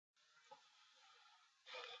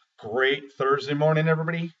Great Thursday morning,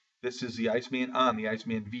 everybody. This is the Iceman on the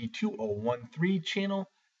Iceman V2013 channel,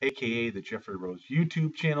 aka the Jeffrey Rose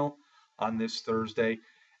YouTube channel, on this Thursday.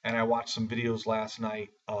 And I watched some videos last night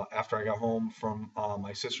after I got home from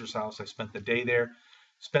my sister's house. I spent the day there.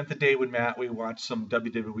 Spent the day with Matt. We watched some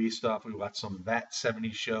WWE stuff. We watched some That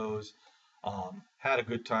 70 shows. Had a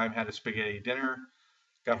good time. Had a spaghetti dinner.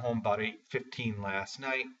 Got home about 8:15 last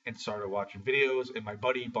night and started watching videos. And my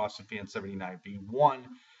buddy, BF79V1,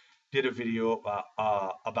 did a video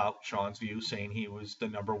about Sean's View, saying he was the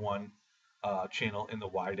number one channel in the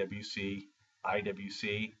YWC,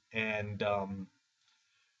 IWC. And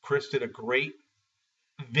Chris did a great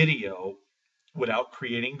video without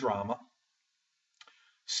creating drama,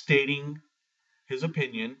 stating his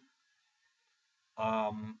opinion.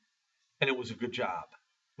 And it was a good job.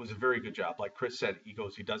 It was a very good job. Like Chris said,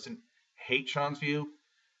 he doesn't hate Sean's View.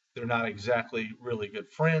 They're not exactly really good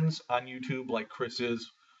friends on YouTube like Chris is,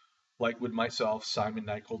 like with myself, Simon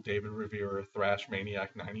Nichol, David Rivera, Thrash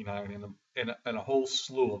Maniac 99, and a whole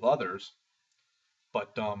slew of others.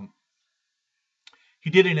 But he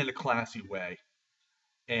did it in a classy way.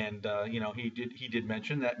 And he did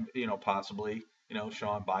mention that possibly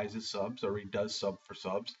Sean buys his subs, or he does sub for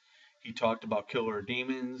subs. He talked about Killer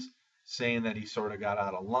Demons, saying that he sort of got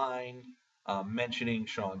out of line, mentioning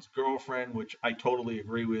Sean's girlfriend, which I totally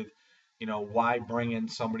agree with. Why bring in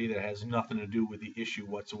somebody that has nothing to do with the issue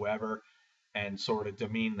whatsoever and sort of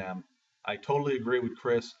demean them? I totally agree with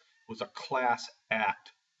Chris. It was a class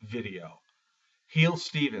act video.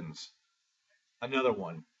 Heelsteven'S, another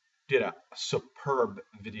one, did a superb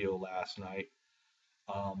video last night,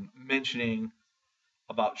 mentioning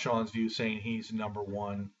about Sean's View, saying he's number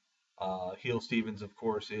one. Heelsteven'S, of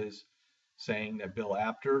course, is saying that Bill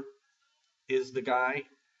Apter is the guy.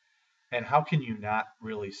 And how can you not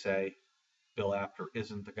really say Bill Apter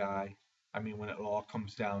isn't the guy? I mean, when it all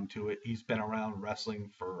comes down to it, he's been around wrestling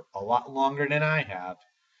for a lot longer than I have.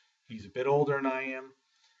 He's a bit older than I am.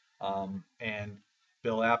 And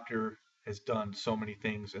Bill Apter has done so many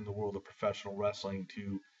things in the world of professional wrestling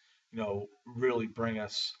to, really bring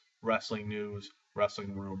us wrestling news,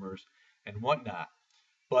 wrestling rumors, and whatnot.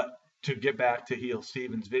 But to get back to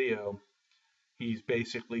Heelsteven'S video, he's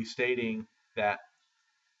basically stating that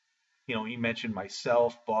he mentioned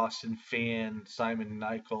myself, Boston Fan, Simon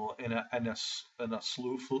Nichol, and a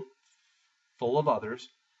slew full of others,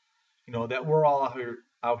 that we're all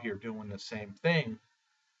out here doing the same thing.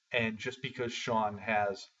 And just because Sean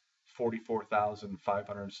has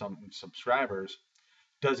 44,500 something subscribers,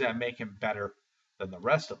 does that make him better than the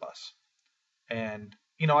rest of us? And,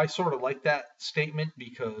 I sort of like that statement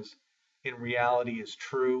because in reality it's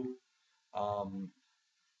true.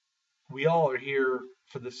 We all are here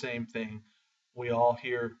for the same thing. We all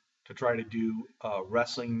here to try to do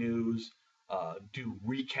wrestling news, do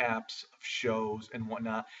recaps of shows and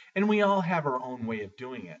whatnot. And we all have our own way of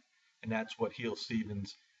doing it. And that's what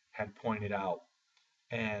Heelsteven'S had pointed out.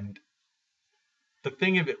 And the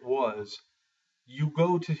thing of it was, you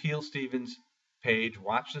go to Heelsteven'S page,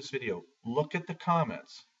 watch this video, look at the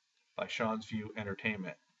comments by Sean's View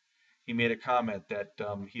Entertainment. He made a comment that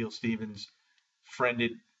Heelsteven'S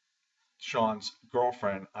friended Sean's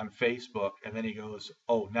girlfriend on Facebook, and then he goes,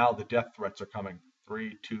 "Oh, now the death threats are coming.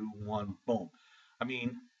 3, 2, 1, boom." I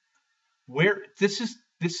mean, where this is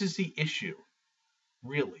the issue,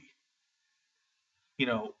 really.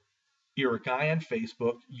 You're a guy on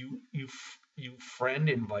Facebook. You friend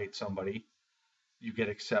invite somebody, you get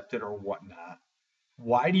accepted or whatnot.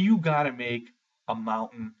 Why do you gotta make a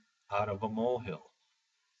mountain out of a molehill?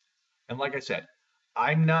 And like I said,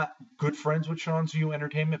 I'm not good friends with Sean's View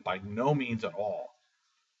Entertainment by no means at all.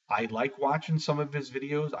 I like watching some of his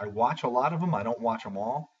videos. I watch a lot of them. I don't watch them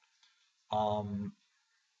all.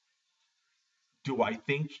 Do I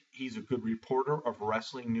think he's a good reporter of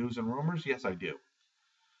wrestling news and rumors? Yes, I do.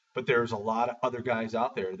 But there's a lot of other guys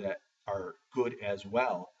out there that are good as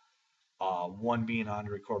well. One being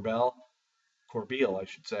Andre Corbeil, I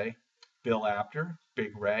should say, Bill Apter,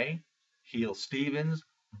 Big Ray, Heelsteven'S,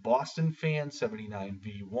 Boston Fan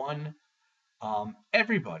 79V1,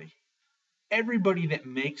 everybody that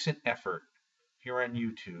makes an effort here on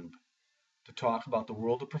YouTube to talk about the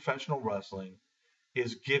world of professional wrestling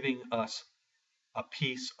is giving us a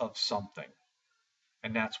piece of something.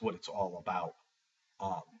 And that's what it's all about.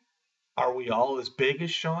 Are we all as big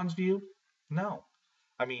as Sean's View? No.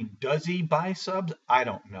 I mean, does he buy subs? I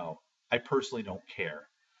don't know. I personally don't care.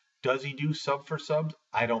 Does he do sub for subs?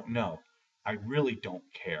 I don't know. I really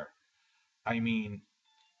don't care. I mean,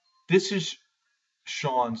 this is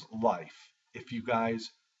Sean's life. If you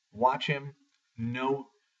guys watch him, know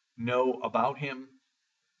about him,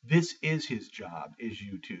 This is his job, is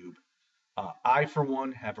YouTube. I, for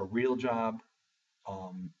one, have a real job.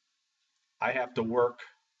 Um, I have to work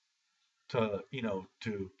to,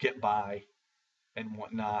 to get by and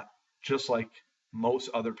whatnot, just like most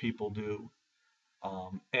other people do.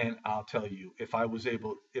 And I'll tell you, if I was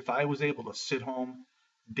able to sit home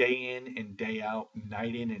day in and day out,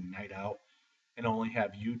 night in and night out, and only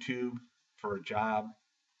have YouTube for a job,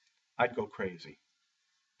 I'd go crazy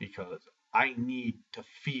because I need to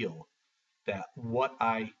feel that what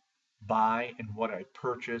I buy and what I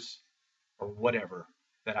purchase or whatever,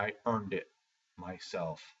 that I earned it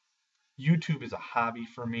myself. YouTube is a hobby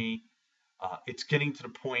for me. It's getting to the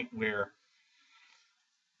point where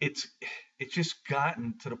it's it's just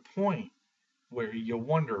gotten to the point where you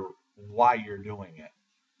wonder why you're doing it.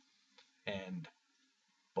 And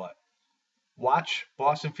but watch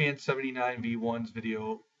Boston Fan 79V1's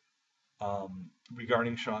video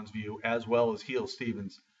regarding Sean's view, as well as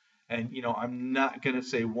Heelsteven'S. And I'm not gonna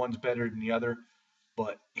say one's better than the other,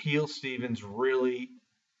 but Heelsteven'S really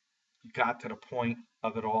got to the point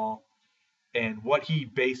of it all. And what he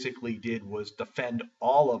basically did was defend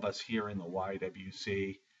all of us here in the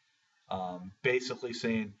YWC, basically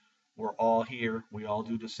saying we're all here, we all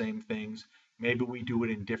do the same things. Maybe we do it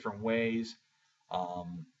in different ways,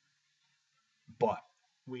 um, but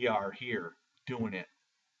we are here doing it,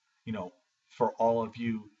 you know, for all of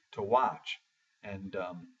you to watch. And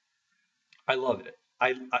I loved it.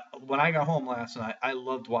 When I got home last night, I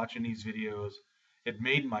loved watching these videos. It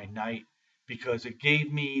made my night because it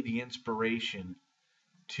gave me the inspiration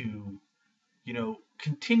to,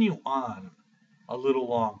 continue on a little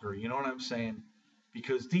longer. You know what I'm saying?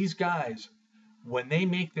 Because these guys, when they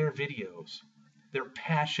make their videos, they're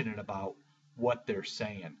passionate about what they're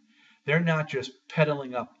saying. They're not just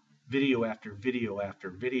peddling up video after video after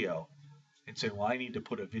video and saying, well, I need to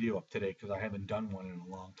put a video up today because I haven't done one in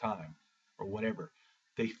a long time or whatever.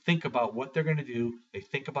 They think about what they're going to do, they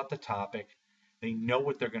think about the topic, they know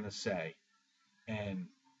what they're going to say. And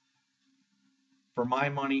for my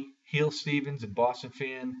money, Heelsteven'S and Boston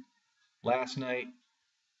Fan last night,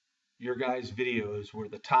 your guys' videos were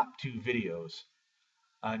the top two videos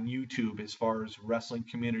on YouTube as far as wrestling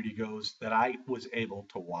community goes that I was able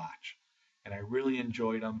to watch. And I really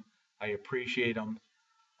enjoyed them. I appreciate them.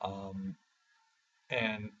 Um,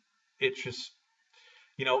 and it's just,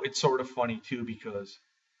 it's sort of funny too because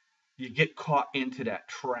you get caught into that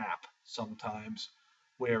trap sometimes.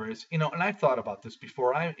 Whereas, and I've thought about this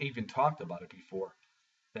before, I even talked about it before,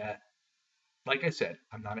 that, like I said,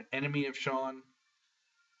 I'm not an enemy of Sean.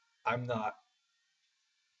 I'm not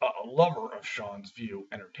a lover of Sean's View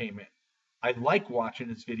Entertainment. I like watching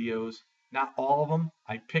his videos. Not all of them.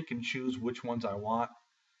 I pick and choose which ones I want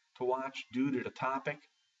to watch due to the topic.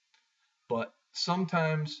 But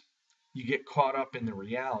sometimes you get caught up in the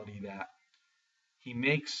reality that he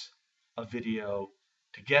makes a video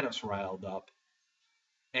to get us riled up.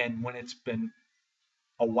 And when it's been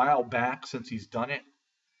a while back since he's done it,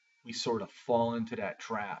 we sort of fall into that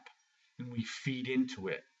trap and we feed into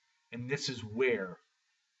it. And this is where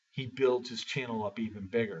he builds his channel up even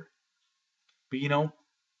bigger. But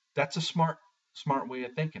that's a smart way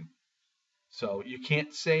of thinking. So you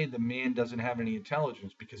can't say the man doesn't have any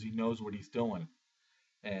intelligence because he knows what he's doing.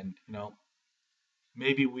 And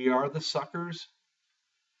maybe we are the suckers,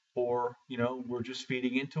 or we're just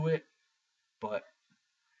feeding into it. But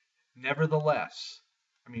nevertheless,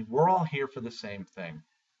 I mean, we're all here for the same thing.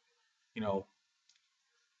 You know,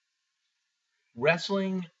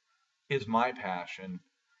 Wrestling is my passion.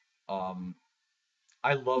 Um,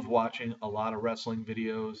 I love watching a lot of wrestling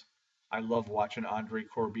videos. I love watching Andre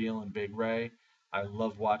Corbeil and Big Ray. I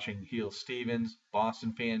love watching Heelsteven'S,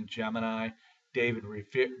 Boston Fan, Gemini, David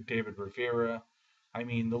Rivera. I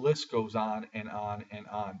mean, the list goes on and on and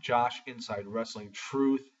on. Josh Inside Wrestling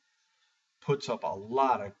Truth puts up a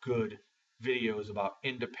lot of good videos about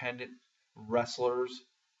independent wrestlers,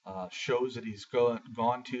 shows that he's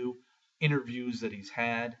gone to, interviews that he's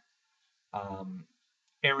had. Um,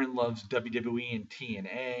 Aaron loves WWE and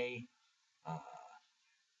TNA. Uh,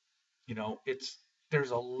 it's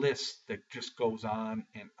there's a list that just goes on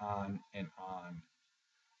and on and on.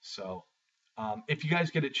 So, if you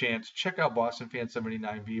guys get a chance, check out Boston Fan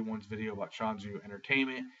 79V1's video about Sean's View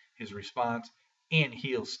Entertainment, his response, and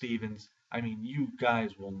Heelsteven'S. I mean, you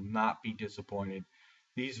guys will not be disappointed.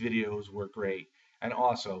 These videos were great. And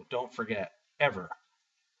also, don't forget, ever,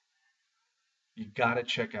 you got to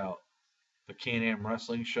check out the Can-Am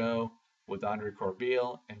Wrestling Show with Andre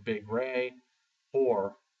Corbeil and Big Ray,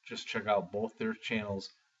 or just check out both their channels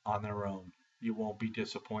on their own. You won't be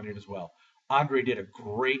disappointed as well. Andre did a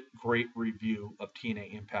great review of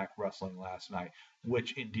TNA Impact Wrestling last night,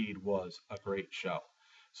 which indeed was a great show.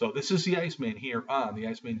 So this is the Iceman here on the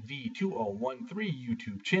Iceman V2013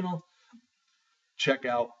 YouTube channel. Check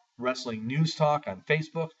out Wrestling News Talk on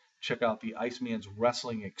Facebook. Check out the Iceman's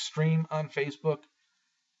Wrestling Extreme on Facebook.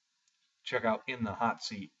 Check out In the Hot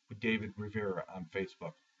Seat with David Rivera on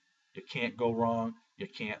Facebook. You can't go wrong. You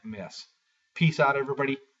can't miss. Peace out,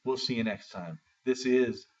 everybody. We'll see you next time. This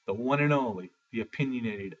is the one and only, the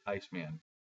opinionated Iceman.